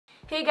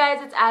Hey guys,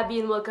 it's Abby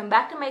and welcome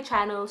back to my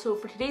channel. So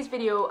for today's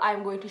video,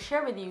 I'm going to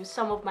share with you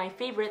some of my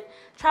favorite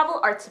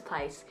travel art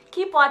supplies.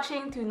 Keep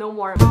watching to know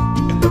more.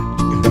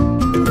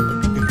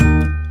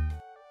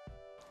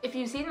 If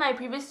you've seen my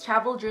previous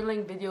travel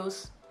journaling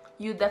videos,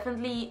 you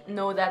definitely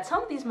know that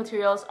some of these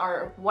materials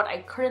are what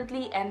I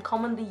currently and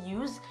commonly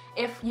use.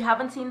 If you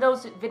haven't seen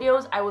those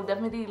videos, I will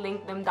definitely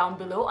link them down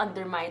below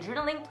under my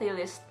journaling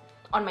playlist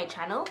on my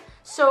channel.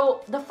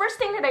 So the first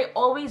thing that I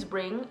always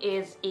bring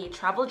is a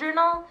travel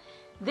journal.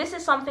 This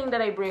is something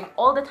that I bring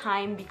all the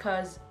time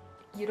because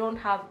you don't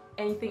have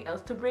anything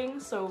else to bring,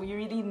 so you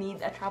really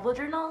need a travel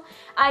journal.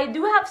 I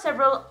do have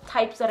several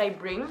types that I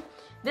bring.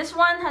 This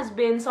one has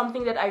been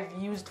something that I've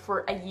used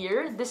for a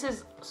year. This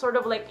is sort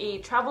of like a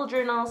travel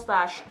journal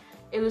slash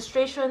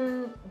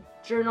illustration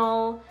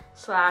journal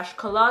slash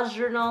collage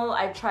journal.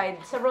 I've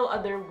tried several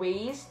other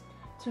ways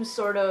to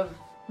sort of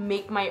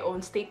make my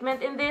own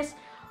statement in this.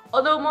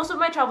 Although most of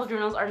my travel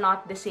journals are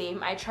not the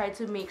same, I try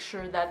to make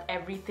sure that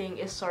everything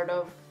is sort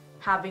of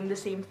having the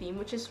same theme,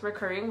 which is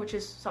recurring, which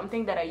is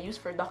something that I use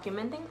for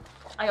documenting.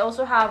 I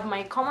also have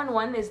my common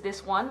one is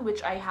this one,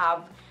 which I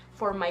have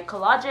for my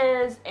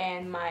collages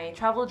and my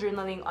travel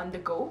journaling on the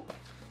go.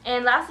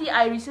 And lastly,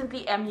 I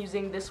recently am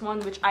using this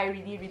one, which I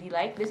really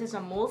like. This is a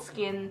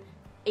Moleskine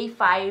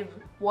A5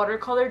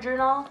 watercolor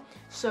journal.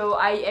 So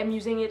I am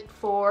using it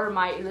for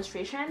my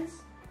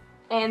illustrations.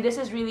 And this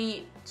is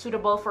really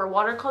suitable for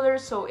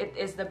watercolors, so it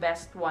is the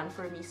best one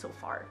for me so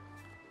far.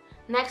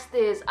 Next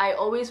is I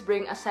always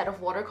bring a set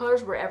of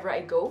watercolors wherever I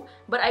go,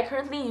 but I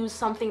currently use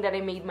something that I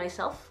made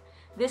myself.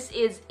 This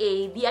is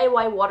a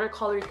DIY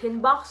watercolor tin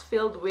box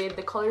filled with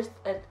the colors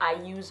that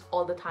I use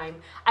all the time.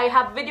 I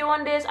have a video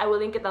on this, I will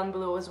link it down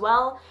below as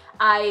well.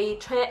 I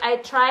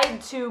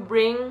tried to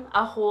bring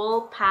a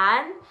whole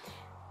pan,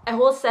 a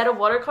whole set of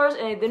watercolors,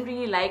 and I didn't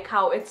really like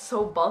how it's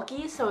so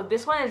bulky, so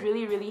this one is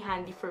really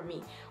handy for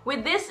me.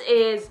 With this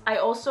is I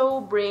also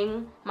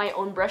bring my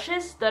own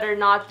brushes that are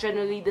not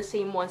generally the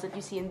same ones that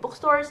you see in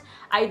bookstores.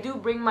 I do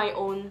bring my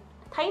own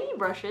tiny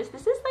brushes.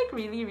 This is like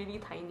really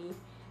tiny.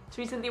 It's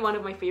recently one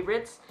of my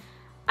favorites.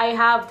 I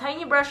have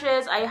tiny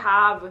brushes, I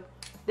have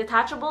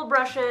detachable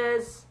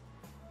brushes,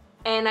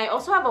 and I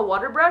also have a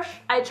water brush.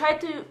 I try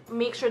to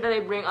make sure that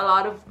I bring a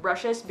lot of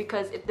brushes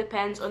because it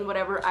depends on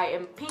whatever I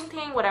am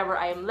painting, whatever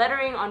I am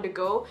lettering on the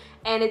go,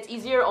 and it's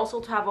easier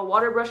also to have a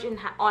water brush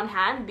on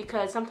hand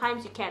because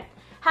sometimes you can't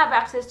have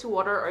access to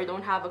water or you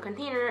don't have a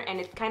container and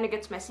it kind of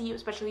gets messy,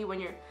 especially when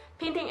you're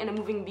painting in a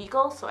moving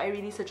vehicle, so I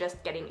really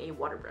suggest getting a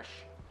water brush.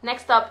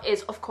 Next up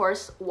is, of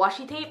course,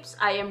 washi tapes.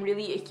 I am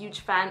really a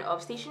huge fan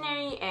of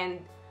stationery and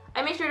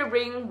I make sure to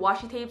bring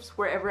washi tapes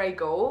wherever I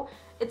go.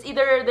 It's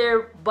either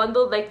they're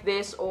bundled like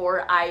this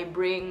or I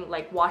bring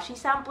like washi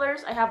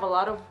samplers. I have a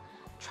lot of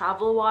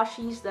travel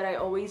washis that I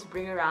always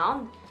bring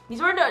around.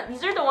 These are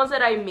the ones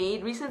that I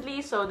made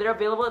recently, so they're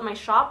available at my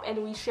shop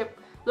and we ship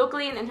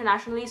locally and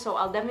internationally, so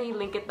I'll definitely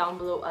link it down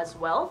below as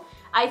well.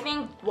 I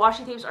think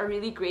washi tapes are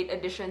really great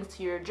additions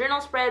to your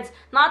journal spreads,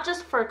 not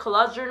just for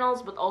collage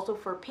journals but also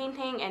for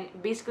painting and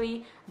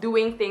basically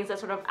doing things that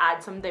sort of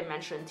add some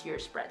dimension to your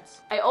spreads.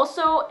 I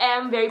also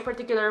am very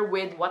particular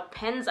with what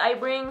pens I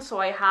bring, so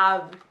I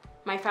have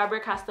my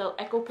faber-castell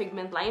Eco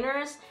Pigment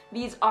liners.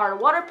 These are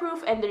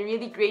waterproof and they're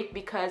really great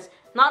because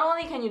not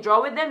only can you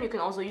draw with them, you can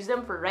also use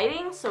them for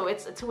writing, so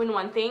it's a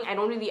two-in-one thing. I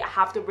don't really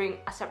have to bring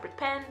a separate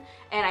pen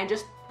and I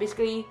just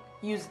basically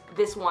use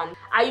this one.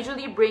 I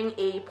usually bring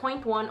a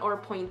 0.1 or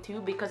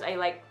 0.2 because I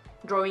like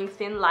drawing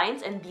thin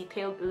lines and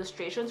detailed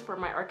illustrations for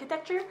my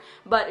architecture,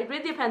 but it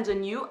really depends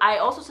on you. I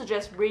also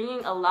suggest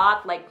bringing a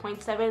lot like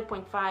 0.7,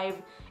 0.5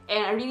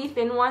 and a really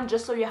thin one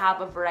just so you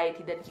have a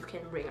variety that you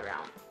can bring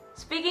around.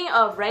 Speaking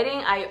of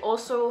writing, I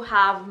also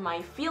have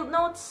my field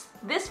notes.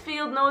 This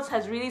field notes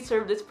has really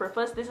served its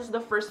purpose. This is the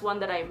first one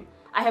that I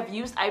have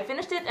used. I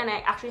finished it and I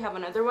actually have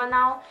another one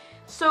now.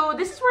 So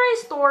this is where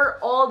I store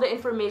all the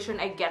information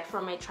I get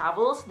from my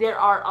travels. There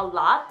are a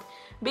lot.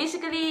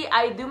 Basically,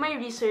 I do my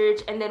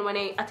research and then when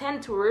I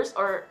attend tours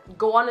or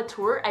go on a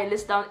tour, I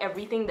list down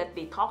everything that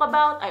they talk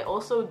about. I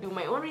also do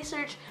my own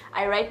research.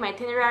 I write my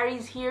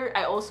itineraries here.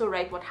 I also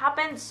write what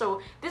happened. So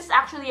this is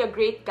actually a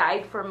great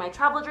guide for my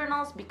travel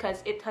journals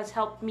because it has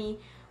helped me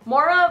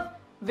more of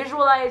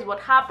visualize what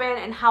happened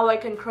and how I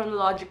can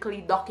chronologically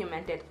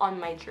document it on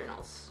my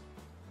journals.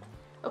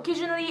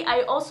 Occasionally,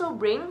 I also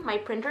bring my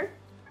printer.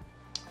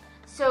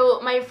 So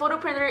my photo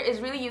printer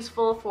is really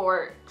useful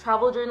for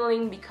travel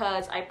journaling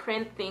because I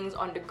print things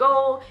on the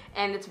go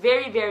and it's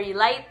very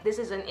light. This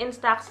is an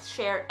Instax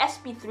Share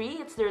SP3,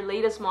 it's their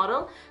latest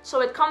model. So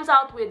it comes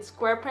out with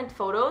square print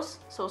photos.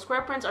 So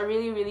square prints are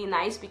really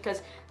nice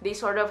because they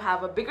sort of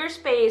have a bigger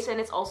space and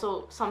it's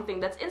also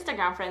something that's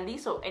Instagram friendly.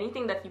 So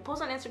anything that you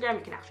post on Instagram,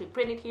 you can actually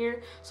print it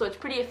here. So it's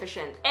pretty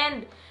efficient.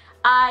 And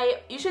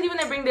usually when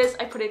I bring this,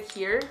 I put it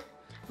here.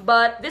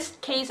 But this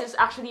case is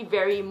actually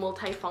very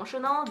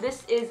multifunctional.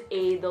 This is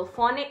a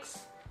Delphonics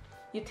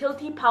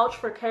utility pouch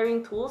for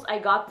carrying tools. I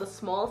got the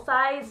small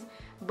size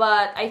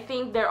but I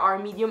think there are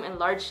medium and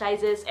large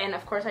sizes, and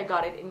of course I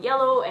got it in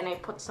yellow, and I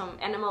put some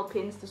enamel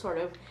pins to sort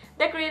of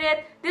decorate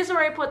it. This is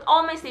where I put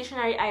all my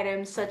stationery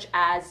items such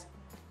as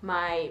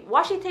my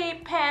washi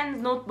tape,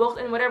 pens, notebooks,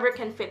 and whatever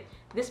can fit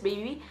this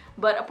baby.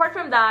 But apart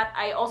from that,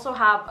 I also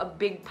have a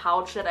big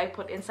pouch that I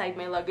put inside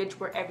my luggage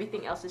where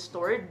everything else is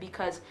stored,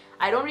 because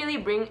I don't really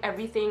bring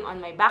everything on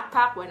my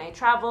backpack when I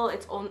travel.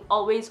 It's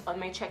always on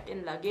my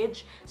checked-in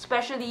luggage,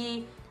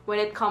 especially when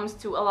it comes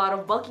to a lot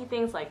of bulky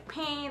things like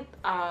paint,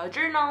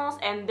 journals,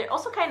 and they're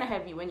also kind of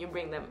heavy when you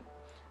bring them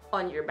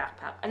on your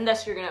backpack,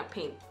 unless you're gonna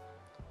paint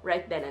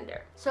right then and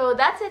there. So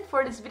that's it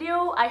for this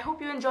video. I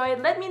hope you enjoyed.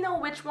 Let me know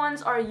which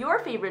ones are your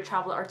favorite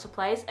travel art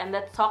supplies, and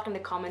let's talk in the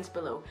comments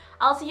below.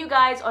 I'll see you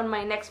guys on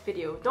my next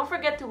video. Don't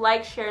forget to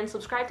like, share, and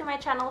subscribe to my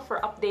channel for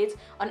updates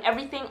on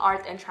everything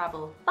art and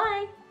travel.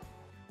 Bye!